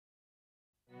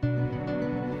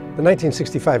The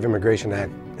 1965 Immigration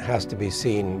Act has to be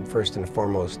seen first and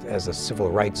foremost as a civil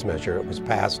rights measure. It was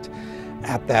passed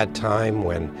at that time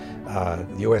when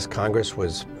the U.S. Congress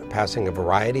was passing a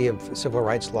variety of civil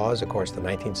rights laws, of course the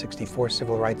 1964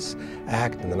 Civil Rights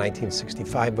Act and the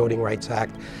 1965 Voting Rights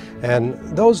Act. And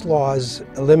those laws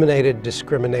eliminated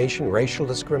discrimination, racial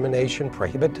discrimination,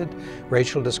 prohibited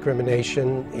racial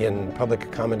discrimination in public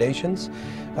accommodations.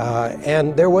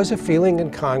 And there was a feeling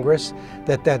in Congress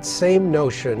that that same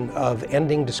notion of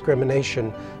ending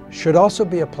discrimination should also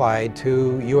be applied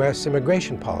to U.S.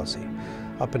 immigration policy.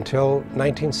 Up until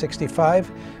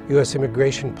 1965, U.S.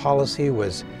 immigration policy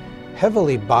was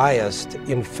heavily biased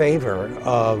in favor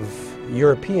of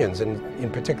Europeans, and in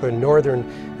particular Northern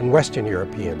and Western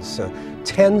Europeans.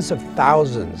 Tens of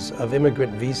thousands of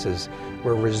immigrant visas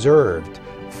were reserved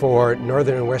for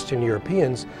Northern and Western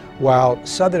Europeans, while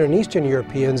Southern and Eastern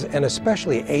Europeans, and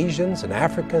especially Asians and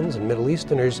Africans and Middle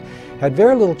Easterners, had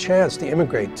very little chance to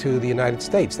immigrate to the United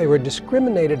States. They were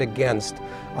discriminated against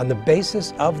on the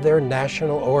basis of their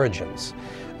national origins.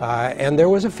 And there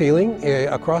was a feeling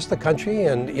across the country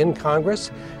and in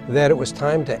Congress that it was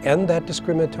time to end that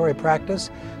discriminatory practice.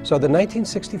 So the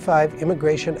 1965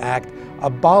 Immigration Act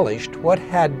abolished what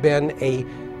had been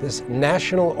this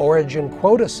national origin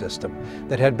quota system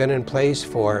that had been in place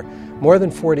for more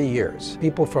than 40 years.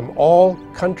 People from all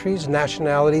countries,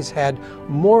 nationalities had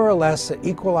more or less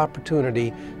equal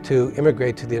opportunity to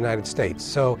immigrate to the United States.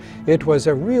 So it was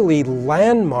a really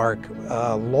landmark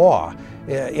law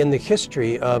in the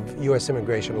history of U.S.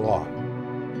 immigration law.